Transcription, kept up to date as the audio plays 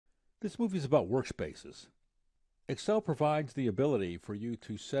This movie is about workspaces. Excel provides the ability for you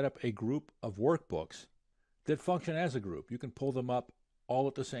to set up a group of workbooks that function as a group. You can pull them up all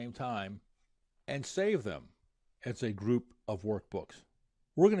at the same time and save them as a group of workbooks.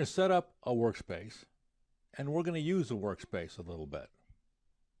 We're going to set up a workspace and we're going to use the workspace a little bit.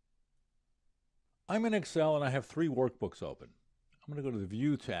 I'm in Excel and I have 3 workbooks open. I'm going to go to the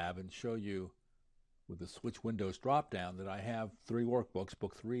View tab and show you with the Switch Windows drop-down that I have 3 workbooks,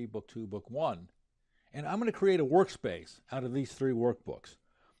 Book 3, Book 2, Book 1. And I'm going to create a workspace out of these 3 workbooks.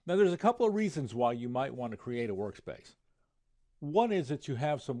 Now there's a couple of reasons why you might want to create a workspace. One is that you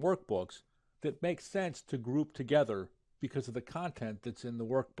have some workbooks that make sense to group together because of the content that's in the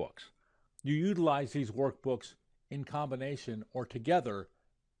workbooks. You utilize these workbooks in combination or together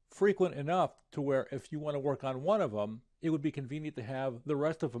frequent enough to where if you want to work on one of them, it would be convenient to have the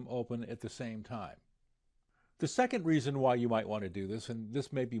rest of them open at the same time. The second reason why you might want to do this, and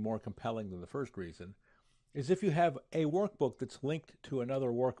this may be more compelling than the first reason, is if you have a workbook that's linked to another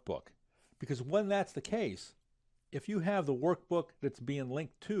workbook. Because when that's the case, if you have the workbook that's being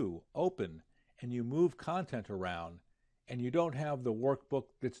linked to open and you move content around and you don't have the workbook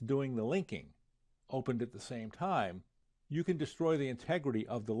that's doing the linking opened at the same time, you can destroy the integrity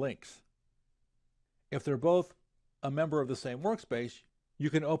of the links. If they're both a member of the same workspace, you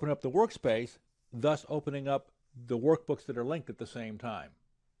can open up the workspace, thus opening up the workbooks that are linked at the same time.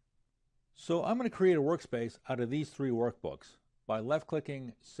 So I'm going to create a workspace out of these 3 workbooks by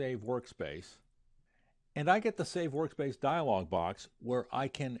left-clicking Save Workspace. And I get the Save Workspace dialog box where I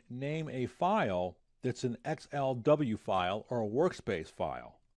can name a file that's an XLW file or a workspace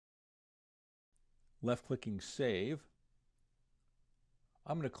file. Left-clicking Save.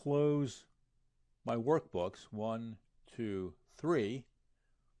 I'm going to close my workbooks, 1, 2, 3,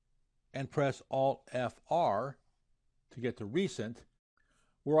 and press Alt-FR to get to Recent,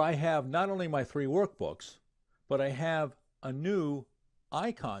 where I have not only my 3 workbooks, but I have a new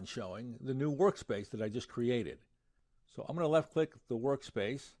icon showing the new workspace that I just created. So I'm going to left-click the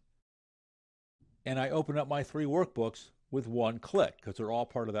workspace, and I open up my 3 workbooks with one click because they're all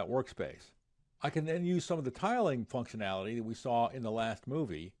part of that workspace. I can then use some of the tiling functionality that we saw in the last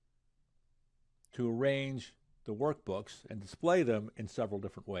movie to arrange the workbooks and display them in several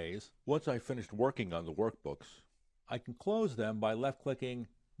different ways. Once I've finished working on the workbooks, I can close them by left-clicking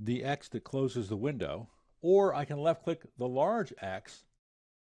the X that closes the window, or I can left-click the large X,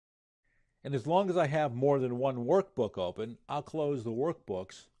 and as long as I have more than one workbook open, I'll close the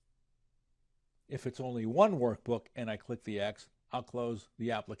workbooks. If it's only one workbook and I click the X, I'll close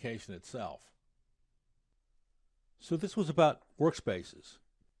the application itself. So this was about workspaces.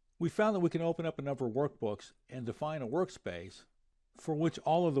 We found that we can open up a number of workbooks and define a workspace for which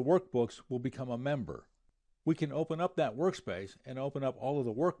all of the workbooks will become a member. We can open up that workspace and open up all of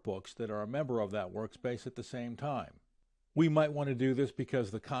the workbooks that are a member of that workspace at the same time. We might want to do this because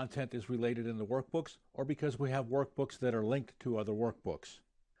the content is related in the workbooks or because we have workbooks that are linked to other workbooks.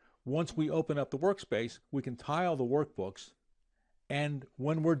 Once we open up the workspace, we can tile the workbooks, and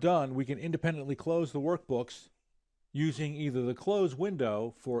when we're done, we can independently close the workbooks using either the close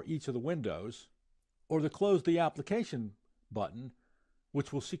window for each of the windows or the close the application button,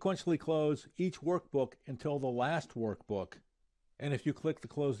 which will sequentially close each workbook until the last workbook. And if you click the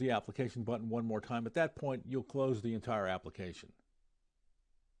close the application button one more time, at that point you'll close the entire application.